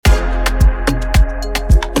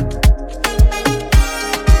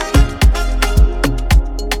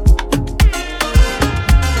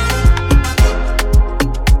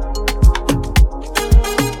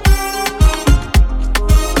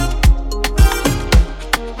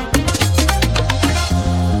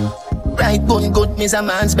me's a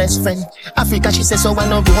man's best friend. Africa, she says, so I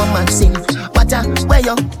know romancing. What a, where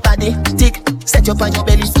your body tick. Set you on your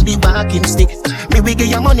belly for the walking stick. Me we give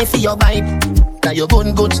you money for your vibe. Now you're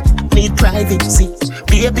going good, need privacy.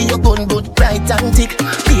 Baby, you're going good, bright and thick.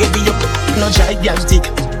 Baby, you're no gigantic.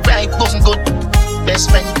 Bright, going good,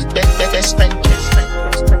 best friend, best friend.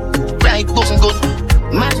 Bright, going good,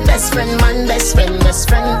 man, best friend, best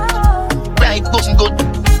friend. Bright, going good,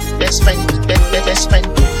 best friend, best friend.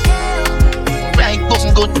 Bright,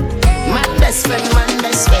 going good, man, best friend,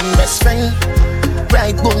 best friend.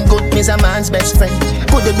 Bright, going good, me's a man's best friend.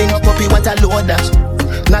 Could have been a puppy, what a loader.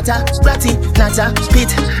 Not a ratty, not a pit.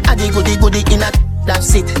 I the goody in a,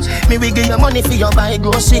 that's it. Me we give you money for your buy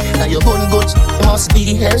grocery. Now you're going good, must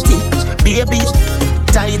be healthy. Baby,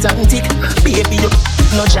 tight and thick. Baby, you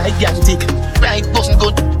no gigantic. Bright, going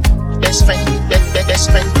good, best friend, best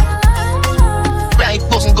friend. Bright,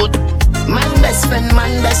 going good, man, best friend,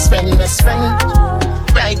 best friend.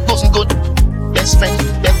 Bright, going good, best friend,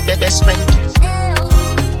 best friend.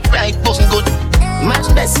 Bright, going good, man,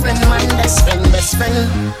 best friend, best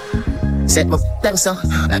friend. Set my them so,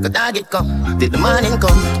 like a dog it come, till the morning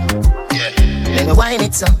come. Then you whine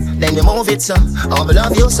it so, then you move it so, oh I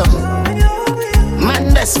love you so.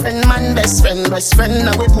 Man best friend, best friend.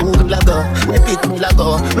 Now we pool a go, we pick pool a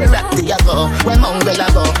go, we ratty a go, we mongrel a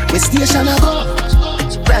go, we station a go.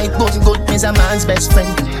 Bright, good, me's a man's best friend.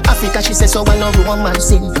 Africa, she says, so I know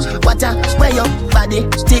romancing. What a, where your body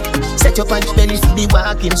tick. Set your on your belly for the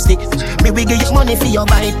walking stick. Me we give you money for your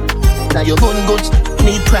vibe. Now you're going good,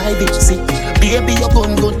 need privacy. Baby, you're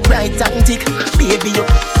going good, bright and thick. Baby, you're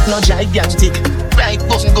no gigantic. Bright,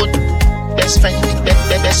 good, best friend,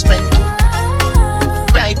 best friend.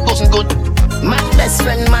 Bright, good, man, best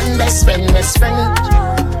friend, best friend.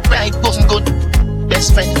 Bright, good,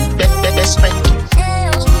 best friend, best friend.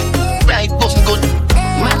 Bright, good,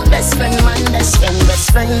 man, best friend,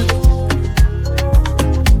 best friend.